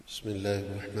بسم الله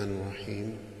الرحمن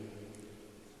الرحيم.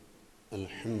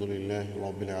 الحمد لله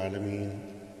رب العالمين،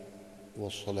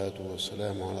 والصلاة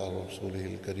والسلام على رسوله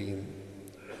الكريم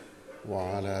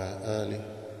وعلى آله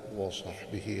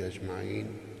وصحبه أجمعين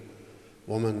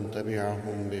ومن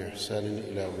تبعهم بإحسان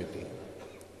إلى يوم الدين.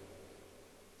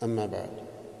 أما بعد،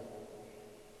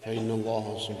 فإن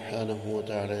الله سبحانه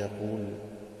وتعالى يقول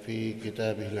في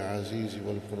كتابه العزيز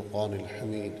والفرقان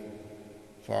الحميد: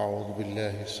 فأعوذ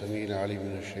بالله السميع العليم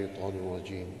من الشيطان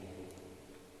الرجيم.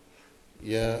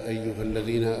 يا أيها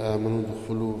الذين آمنوا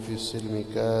ادخلوا في السلم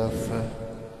كافة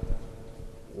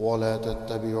ولا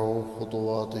تتبعوا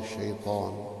خطوات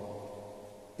الشيطان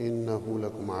إنه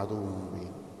لكم عدو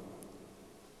مبين.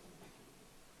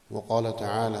 وقال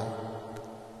تعالى: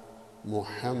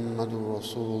 محمد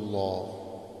رسول الله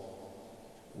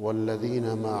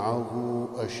والذين معه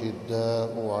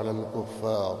أشداء على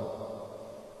الكفار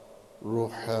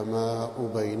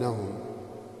رحماء بينهم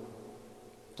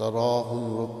تراهم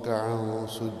ركعا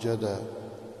سجدا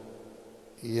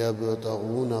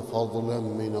يبتغون فضلا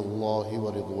من الله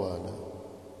ورضوانا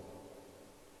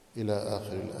إلى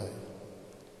آخر الآية.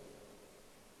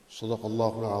 صدق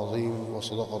الله العظيم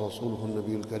وصدق رسوله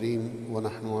النبي الكريم،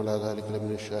 ونحن على ذلك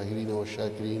لمن الشاهدين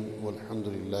والشاكرين، والحمد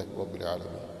لله رب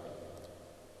العالمين.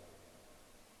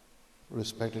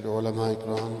 Respected ulama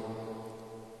ikram,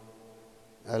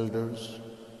 elders,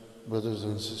 brothers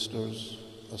and sisters,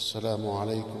 Assalamu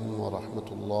alaikum wa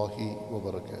rahmatullahi wa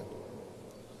barakatuh.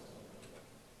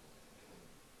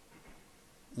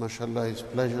 MashaAllah, it's a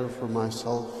pleasure for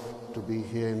myself to be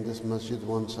here in this masjid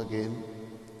once again.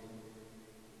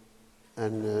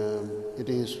 And it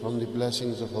is from the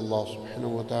blessings of Allah subhanahu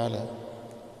wa ta'ala.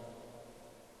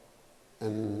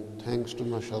 And thanks to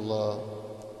MashaAllah,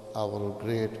 our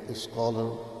great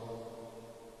scholar,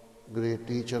 great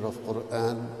teacher of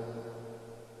Quran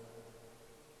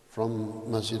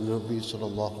from Masjid Nabi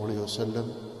sallallahu alayhi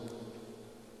wasallam,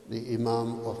 the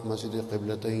Imam of Masjid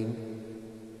Qiblatain,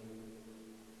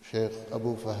 Sheikh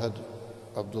Abu Fahad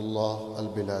Abdullah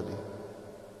Al-Biladi.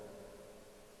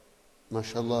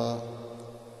 MashaAllah,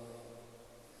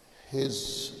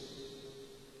 his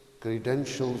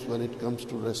credentials when it comes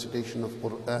to recitation of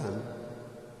Quran,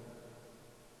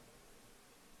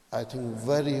 I think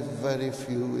very, very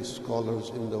few scholars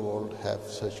in the world have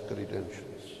such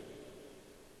credentials.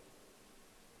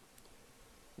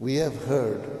 We have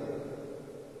heard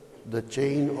the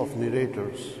chain of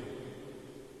narrators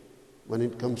when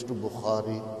it comes to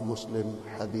Bukhari, Muslim,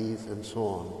 Hadith, and so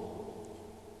on,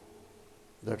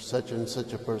 that such and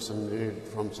such a person narrated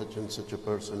from such and such a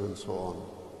person, and so on,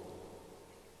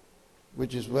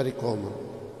 which is very common.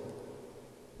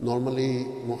 Normally,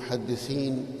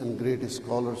 muhaddithin and great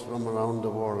scholars from around the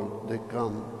world, they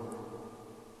come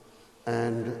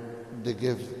and they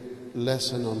give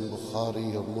lesson on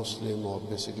Bukhari or Muslim, or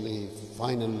basically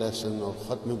final lesson or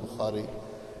Khatm Bukhari,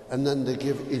 and then they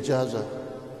give ijazah,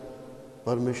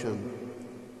 permission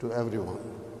to everyone.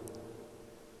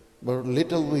 But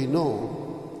little we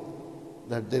know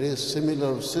that there is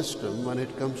similar system when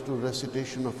it comes to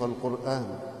recitation of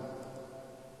Al-Quran.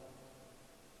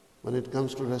 When it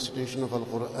comes to recitation of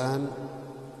Al-Quran,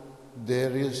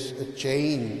 there is a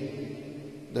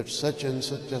chain that such and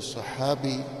such a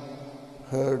Sahabi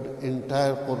heard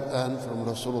entire Quran from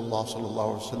Rasulullah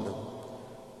sallallahu alaihi wasallam,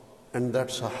 and that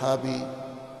Sahabi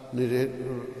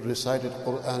recited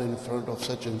Quran in front of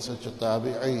such and such a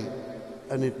Tabi'i,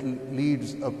 and it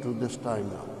leads up to this time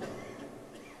now.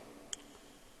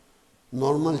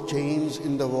 Normal chains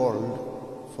in the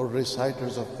world for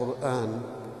reciters of Quran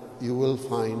you will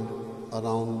find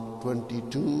around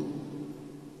 22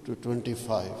 to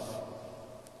 25.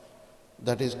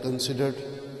 That is considered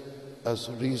as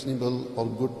reasonable or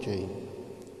good chain.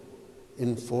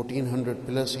 In 1400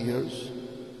 plus years,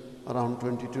 around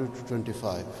 22 to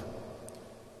 25,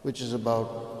 which is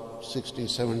about 60,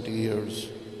 70 years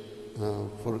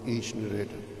for each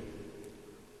narrator.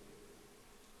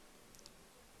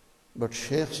 But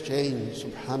Sheikh's chain,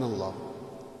 subhanallah,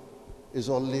 is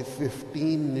only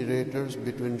 15 narrators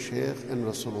between Shaykh and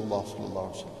Rasulullah sallallahu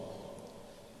alaihi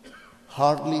wasallam.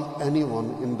 Hardly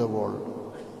anyone in the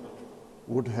world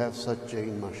would have such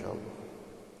chain, mashallah.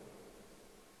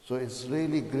 So it's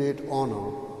really great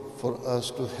honor for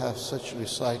us to have such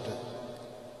reciter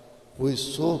who is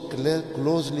so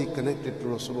closely connected to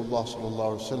Rasulullah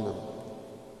sallallahu alaihi wasallam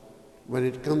when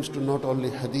it comes to not only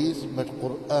hadith but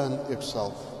Quran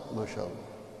itself, mashallah.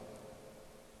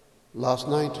 Last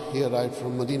night he arrived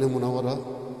from Medina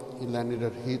Munawwara. He landed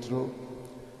at Heathrow.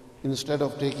 Instead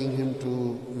of taking him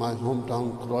to my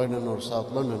hometown Croydon or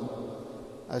South London,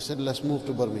 I said, let's move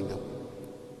to Birmingham.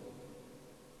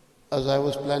 As I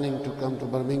was planning to come to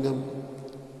Birmingham,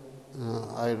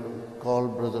 I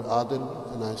called Brother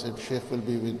Adil and I said, Sheikh will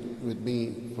be with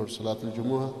me for Salatul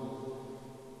Jumu'ah.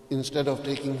 Instead of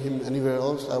taking him anywhere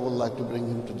else, I would like to bring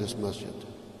him to this masjid.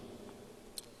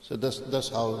 So that's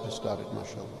how it started,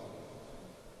 mashallah.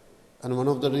 And one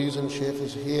of the reasons Sheikh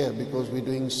is here, because we're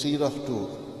doing Seerah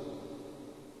tour.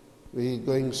 We're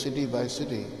going city by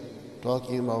city,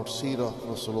 talking about Seerah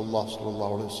Rasulullah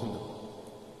sallallahu alaihi wasallam.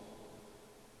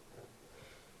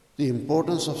 The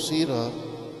importance of Seerah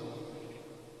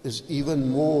is even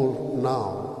more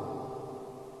now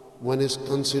when it's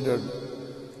considered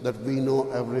that we know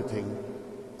everything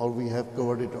or we have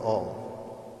covered it all.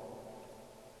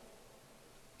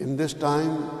 In this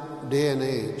time, day and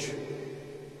age,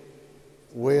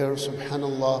 where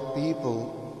subhanallah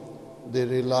people, they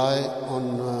rely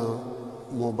on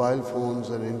mobile phones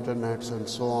and internets and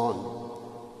so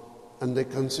on, and they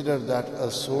consider that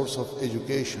a source of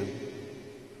education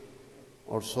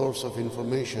or source of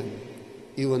information,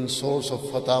 even source of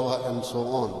fatwa and so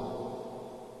on.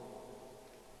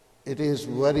 It is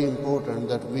very important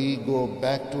that we go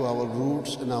back to our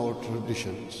roots and our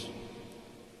traditions.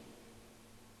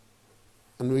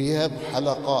 And we have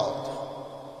halaqat,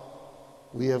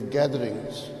 we have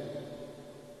gatherings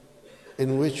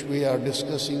in which we are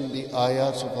discussing the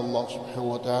ayats of Allah subhanahu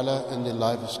wa ta'ala and the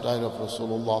lifestyle of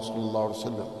Rasulullah sallallahu alaihi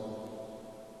wasallam.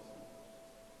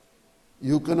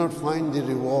 You cannot find the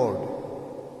reward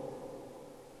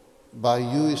by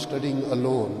you studying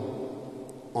alone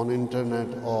on internet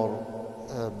or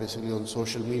basically on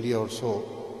social media or so.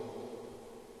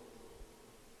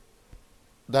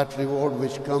 That reward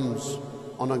which comes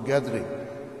on a gathering,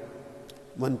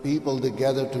 when people they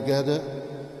gather together,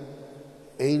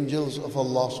 angels of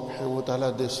Allah subhanahu wa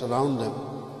ta'ala, they surround them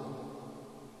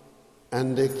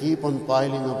and they keep on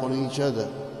piling upon each other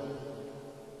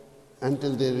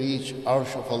until they reach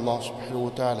Arsh of Allah subhanahu wa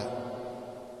ta'ala.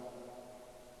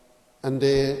 And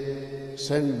they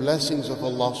send blessings of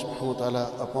Allah subhanahu wa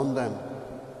ta'ala upon them.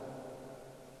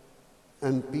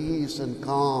 And peace and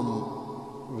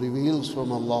calm reveals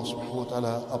from Allah subhanahu wa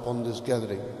ta'ala upon this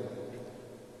gathering.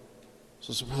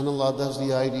 So subhanallah, that's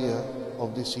the idea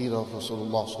of the seerah of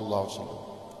Rasulullah sallallahu alaihi wasallam.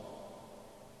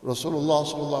 Rasulullah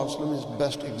sallallahu alaihi wasallam is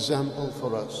best example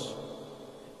for us.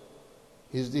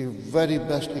 He's the very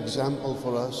best example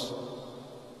for us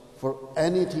for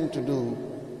anything to do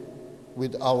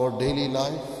with our daily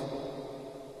life,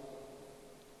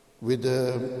 with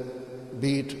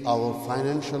be it our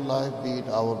financial life, be it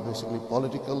our basically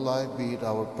political life, be it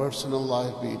our personal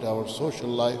life, be it our social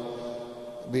life,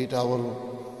 be it our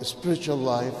spiritual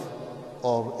life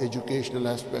or educational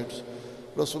aspects.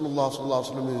 Rasulullah sallallahu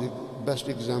alaihi wasallam is the best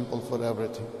example for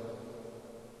everything.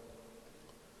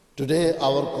 Today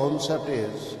our concept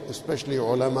is, especially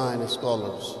ulama and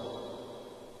scholars,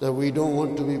 that we don't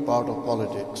want to be part of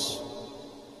politics.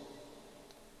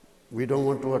 We don't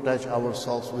want to attach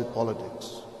ourselves with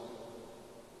politics.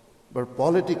 But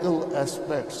political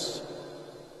aspects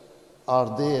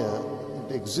are there,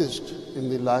 it exists in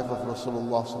the life of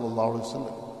Rasulullah sallallahu alaihi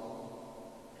wasallam.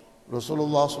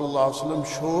 Rasulullah sallallahu alaihi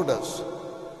wasallam showed us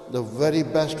the very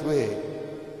best way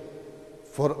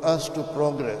for us to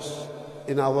progress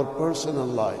in our personal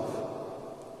life,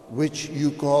 which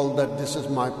you call that this is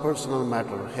my personal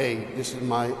matter. Hey, this is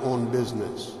my own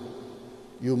business.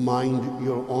 You mind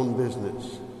your own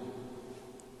business.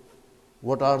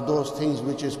 What are those things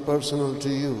which is personal to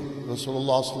you?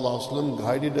 Rasulullah sallallahu alaihi wasallam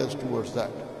guided us towards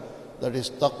that. That is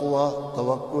taqwa,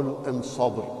 tawakkul and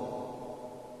sabr.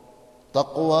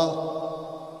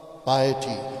 Taqwa,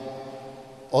 piety.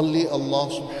 Only Allah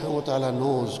subhanahu wa ta'ala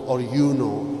knows, or you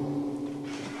know,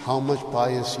 how much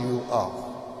pious you are.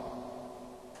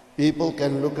 People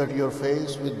can look at your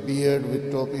face with beard,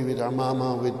 with topi, with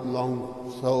amama, with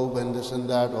long thawb and this and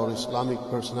that, or Islamic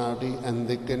personality, and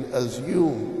they can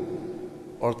assume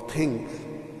or think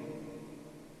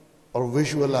or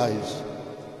visualize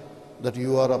that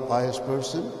you are a pious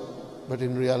person, but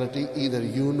in reality either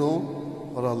you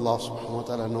know or Allah subhanahu wa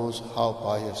ta'ala knows how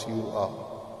pious you are.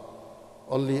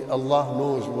 Only Allah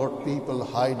knows what people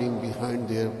hiding behind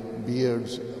their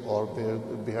beards or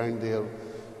behind their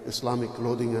Islamic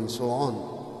clothing and so on.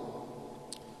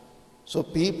 So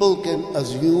people can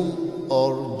assume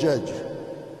or judge,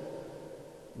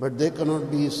 but they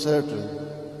cannot be certain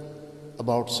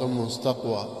about someone's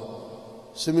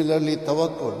taqwa. Similarly,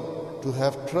 tawakkul, to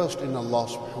have trust in Allah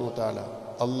subhanahu wa ta'ala,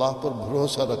 Allah par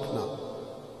bharosa rakhna,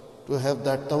 to have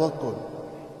that tawakkul.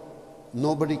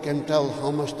 Nobody can tell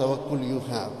how much tawakkul you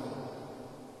have.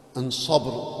 And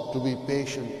sabr, to be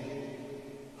patient,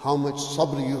 how much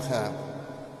sabr you have.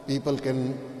 People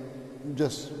can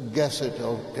just guess it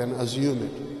or can assume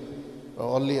it.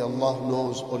 Only Allah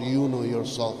knows, or you know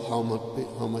yourself how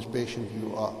much patient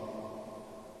you are.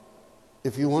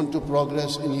 If you want to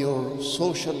progress in your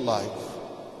social life,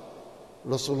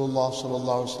 Rasulullah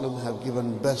sallallahu alaihi wasallam have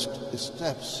given best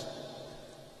steps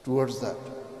towards that,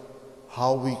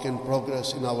 how we can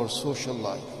progress in our social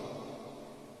life.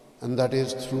 And that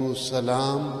is through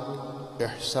salam,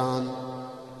 ihsan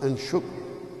and shukr.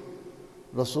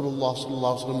 Rasulullah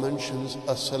sallallahu alaihi wasallam mentions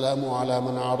as-salamu ala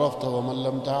man arafta wa man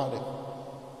lam ta'rif,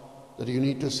 that you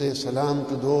need to say salam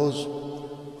to those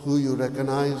who you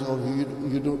recognize or who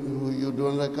you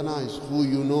don't recognize, who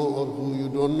you know or who you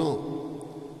don't know.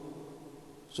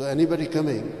 So anybody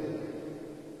coming,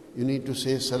 you need to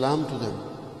say salam to them.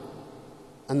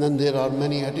 And then there are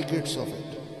many etiquettes of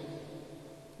it.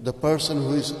 The person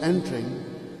who is entering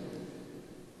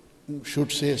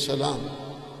should say salam.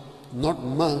 Not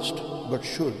must, but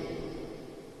should.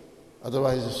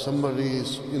 Otherwise, if somebody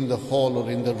is in the hall or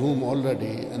in the room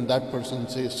already and that person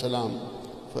says salam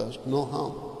first, no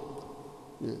harm.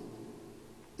 Yeah.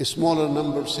 A smaller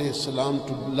number says salam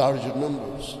to larger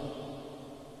numbers.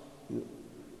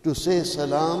 To say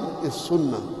salam is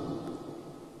sunnah,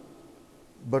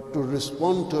 but to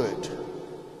respond to it,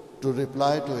 to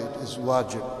reply to it is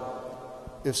wajib.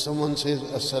 If someone says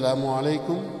assalamu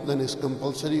alaikum, then it's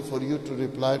compulsory for you to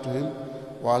reply to him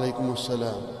wa alaikum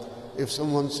assalam. If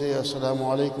someone says assalamu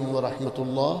alaikum wa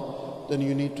rahmatullah, then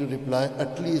you need to reply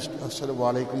at least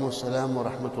assalamu alaikum assalam wa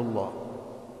rahmatullah.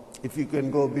 If you can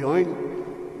go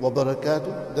beyond wa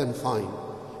barakatuh, then fine.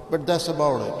 But that's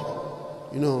about it.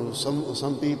 You know,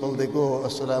 some people, they go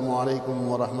assalamu alaikum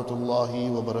wa rahmatullahi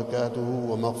wa barakatuhu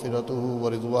wa maghfiratuhu wa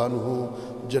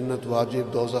ridwanuhu, jannat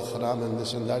wajib, dozakh haram, and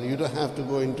this and that. You don't have to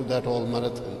go into that whole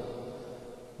marathon.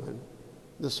 Right?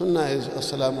 The sunnah is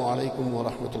assalamu alaikum wa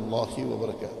rahmatullahi wa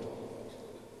barakatuh.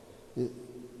 Yeah.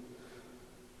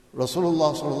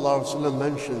 Rasulullah sallallahu alaihi wasallam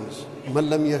mentions, man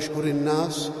lam yashkurin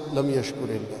nas lam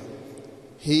yashkurillah.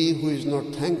 He who is not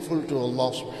thankful to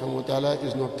Allah subhanahu wa ta'ala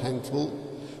is not thankful.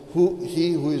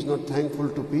 He who is not thankful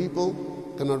to people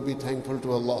cannot be thankful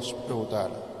to Allah subhanahu wa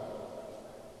ta'ala.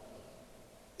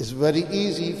 It's very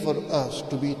easy for us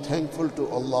to be thankful to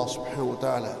Allah subhanahu wa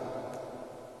ta'ala,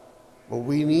 but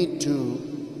we need to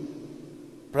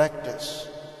practice,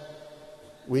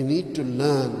 we need to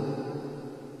learn,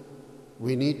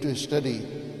 we need to study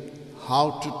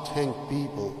how to thank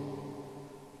people.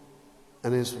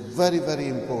 And it's very, very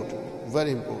important,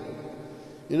 very important.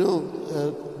 You know,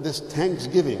 this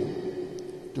thanksgiving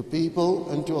to people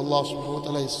and to Allah subhanahu wa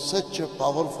ta'ala is such a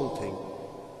powerful thing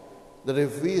that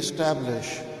if we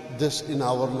establish this in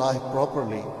our life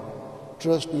properly,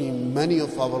 trust me, many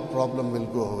of our problem will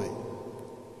go away.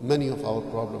 Many of our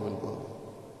problem will go away.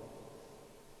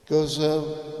 Because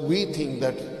we think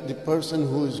that the person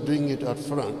who is doing it up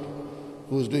front,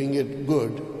 who is doing it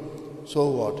good, so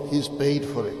what? He's paid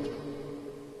for it.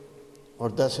 Or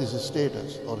that's his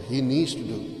status, or he needs to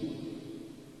do.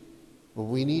 But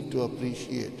we need to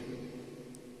appreciate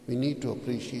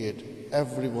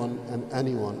everyone and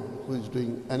anyone who is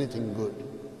doing anything good,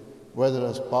 whether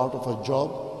as part of a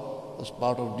job, as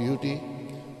part of duty,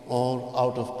 or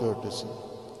out of courtesy.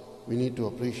 We need to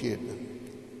appreciate them.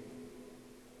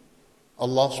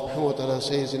 Allah subhanahu wa ta'ala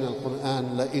says in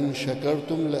Al-Quran, لَإِن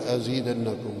شَكَرْتُمْ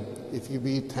لَأَزِيدَنَّكُمْ. If you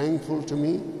be thankful to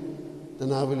me,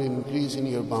 then I will increase in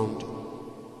your bounty.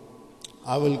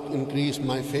 I will increase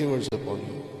my favors upon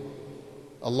you.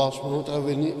 Allah subhanahu wa ta'ala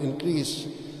will increase.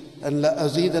 And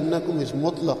لَأَزِيدَنَّكُمْ is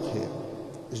mutlaq here,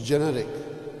 it's generic.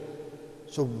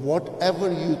 So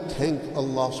whatever you thank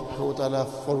Allah subhanahu wa ta'ala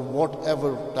for,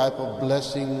 whatever type of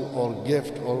blessing or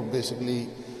gift, or basically,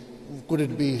 could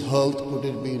it be health, could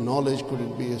it be knowledge, could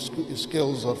it be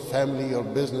skills or family or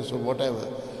business or whatever,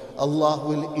 Allah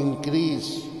will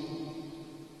increase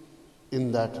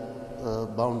in that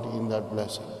bounty, in that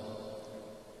blessing.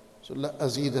 So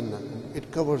لَأَزِيدَنَّكُمْ,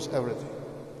 it covers everything.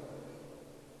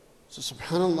 So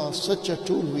subhanAllah, such a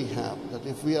tool we have, that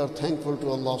if we are thankful to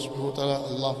Allah subhanahu wa ta'ala,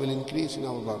 Allah will increase in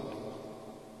our bounty.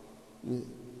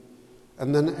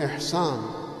 And then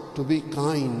ihsan, to be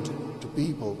kind to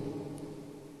people,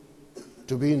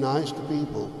 to be nice to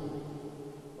people.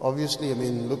 Obviously,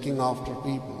 looking after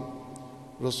people.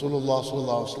 Rasulullah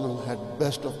sallallahu alaihi wasallam had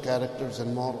best of characters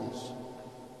and morals.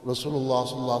 Rasulullah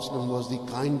sallallahu alaihi wasallam was the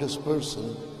kindest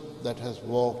person that has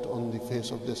walked on the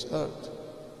face of this earth.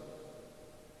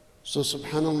 So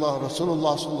subhanallah,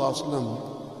 Rasulullah sallallahu alaihi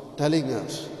wasallam telling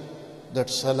us that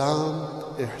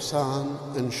salam,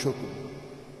 ihsan and shukr,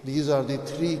 these are the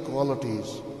three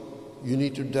qualities you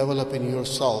need to develop in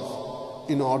yourself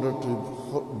in order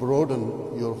to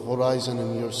broaden your horizon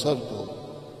and your circle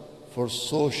for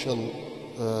social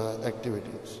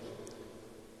activities.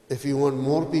 If you want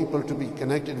more people to be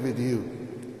connected with you,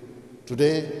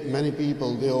 today many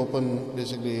people,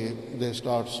 they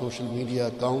start social media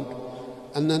account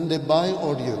and then they buy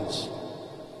audience,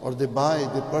 or they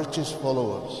purchase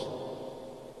followers,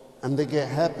 and they get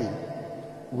happy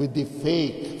with the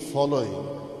fake following,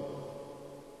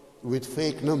 with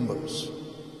fake numbers.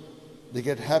 They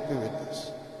get happy with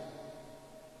this.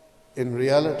 In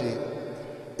reality,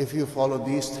 if you follow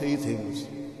these three things,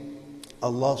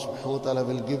 Allah subhanahu wa ta'ala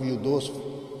will give you those,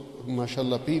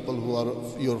 mashallah, people who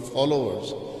are your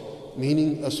followers,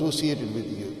 meaning associated with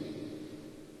you,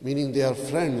 meaning they are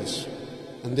friends,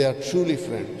 and they are truly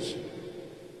friends.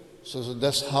 So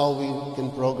that's how we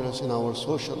can progress in our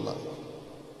social life,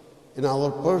 in our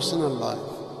personal life,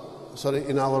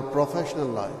 in our professional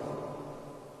life.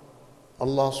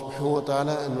 Allah subhanahu wa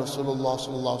ta'ala and Rasulullah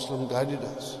sallallahu alaihi wasallam guided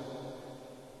us.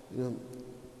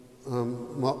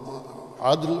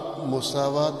 Adl,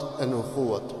 Musawat and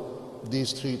Ukhuwat.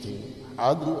 These three things.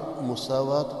 Adl,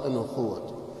 Musawat and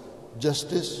Ukhuwat.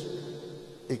 Justice,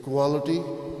 equality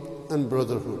and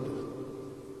brotherhood.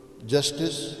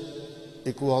 Justice,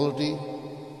 equality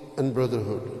and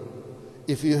brotherhood.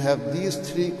 If you have these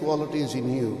three qualities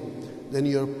in you, then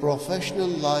your professional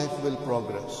life will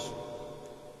progress.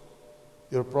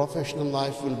 Your professional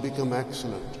life will become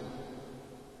excellent.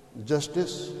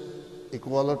 Justice,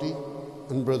 equality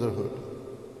and brotherhood.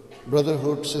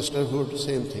 Brotherhood, sisterhood,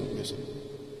 same thing basically.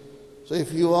 So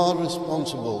if you are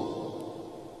responsible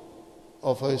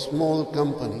of a small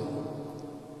company,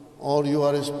 or you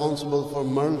are responsible for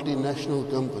multinational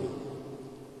company,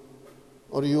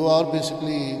 or you are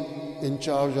basically in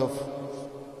charge of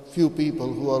few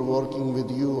people who are working with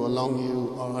you, along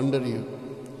you or under you,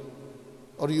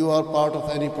 or you are part of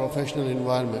any professional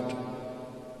environment,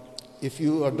 if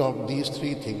you adopt these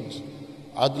three things,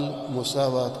 Adl,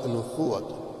 Musawat and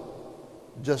Ukhuwat,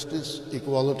 justice,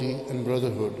 equality and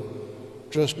brotherhood,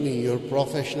 trust me, your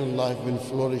professional life will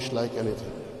flourish like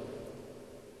anything.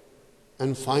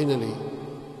 And finally,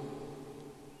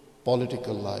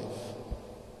 political life.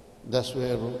 That's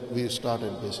where we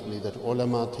started basically, that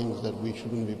ulama thinks that we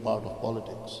shouldn't be part of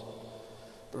politics.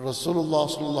 But Rasulullah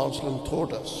sallallahu alaihi wasallam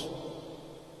taught us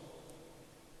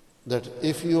that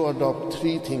if you adopt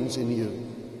three things in you,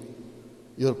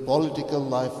 your political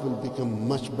life will become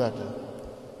much better.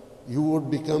 You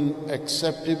would become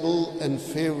acceptable and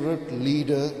favorite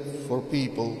leader for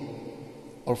people,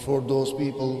 or for those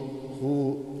people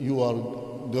who you are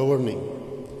governing.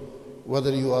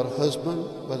 Whether you are husband,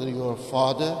 whether you are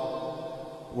father,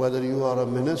 whether you are a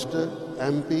minister,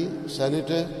 MP,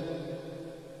 senator,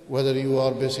 whether you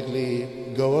are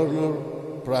basically governor,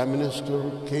 prime minister,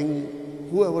 king,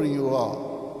 whoever you are,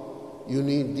 you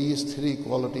need these three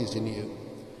qualities in you.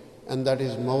 And that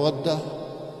is mawaddah,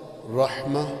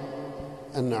 rahmah,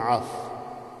 and af.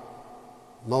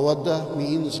 Mawaddah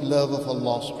means love of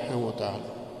Allah subhanahu wa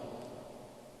ta'ala.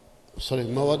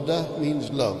 Mawaddah means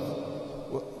love.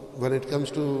 When it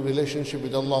comes to relationship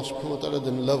with Allah subhanahu wa ta'ala,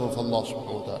 then love of Allah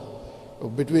subhanahu wa ta'ala.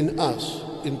 Between us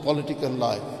in political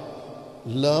life,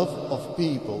 love of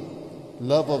people,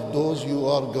 love of those you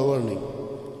are governing,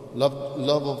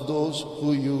 love of those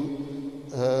who you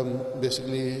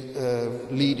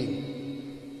leading.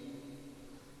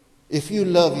 If you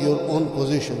love your own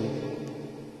position,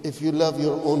 if you love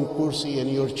your own kursi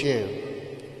and your chair,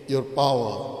 your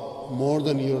power, more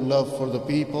than your love for the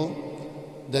people,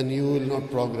 then you will not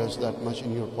progress that much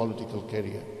in your political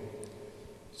career.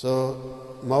 So,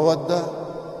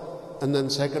 mawaddah, and then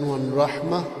second one,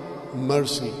 rahmah,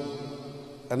 mercy,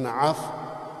 and af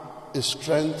is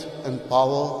strength and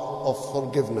power of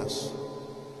forgiveness.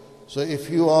 So if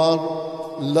you are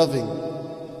loving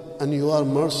and you are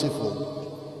merciful,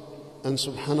 and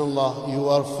subhanallah, you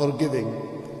are forgiving,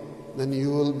 then you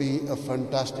will be a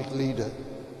fantastic leader,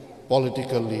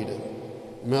 political leader.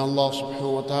 May Allah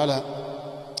subhanahu wa ta'ala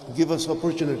give us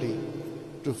opportunity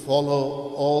to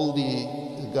follow all the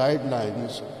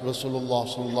guidelines Rasulullah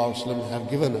sallallahu alaihi wasallam have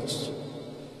given us.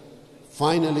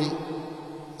 Finally,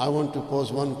 I want to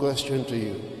pose one question to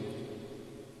you.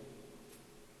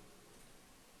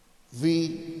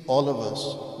 We, all of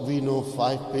us, we know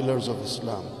 5 pillars of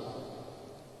Islam.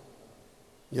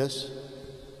 Yes?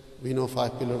 We know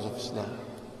 5 pillars of Islam.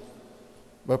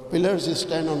 But pillars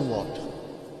stand on what?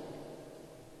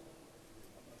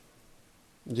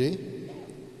 Ji?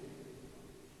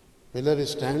 Pillar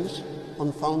stands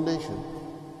on foundation.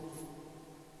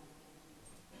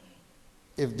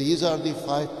 If these are the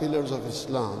 5 pillars of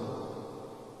Islam,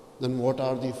 then what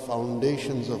are the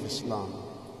foundations of Islam?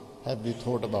 Have we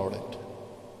thought about it?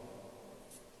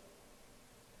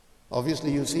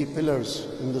 Obviously, you see pillars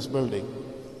in this building.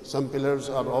 Some pillars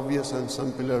are obvious and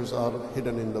some pillars are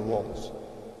hidden in the walls.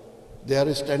 They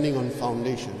are standing on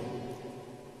foundation.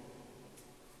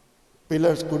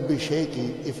 Pillars could be shaky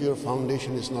if your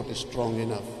foundation is not strong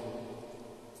enough.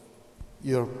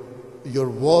 Your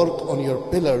work on your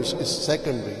pillars is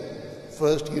secondary.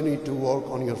 First, you need to work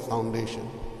on your foundation.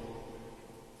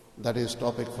 That is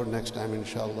topic for next time,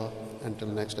 inshallah. Until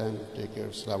next time, take care.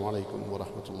 Assalamu alaikum wa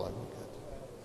rahmatullahi wa barakatuh.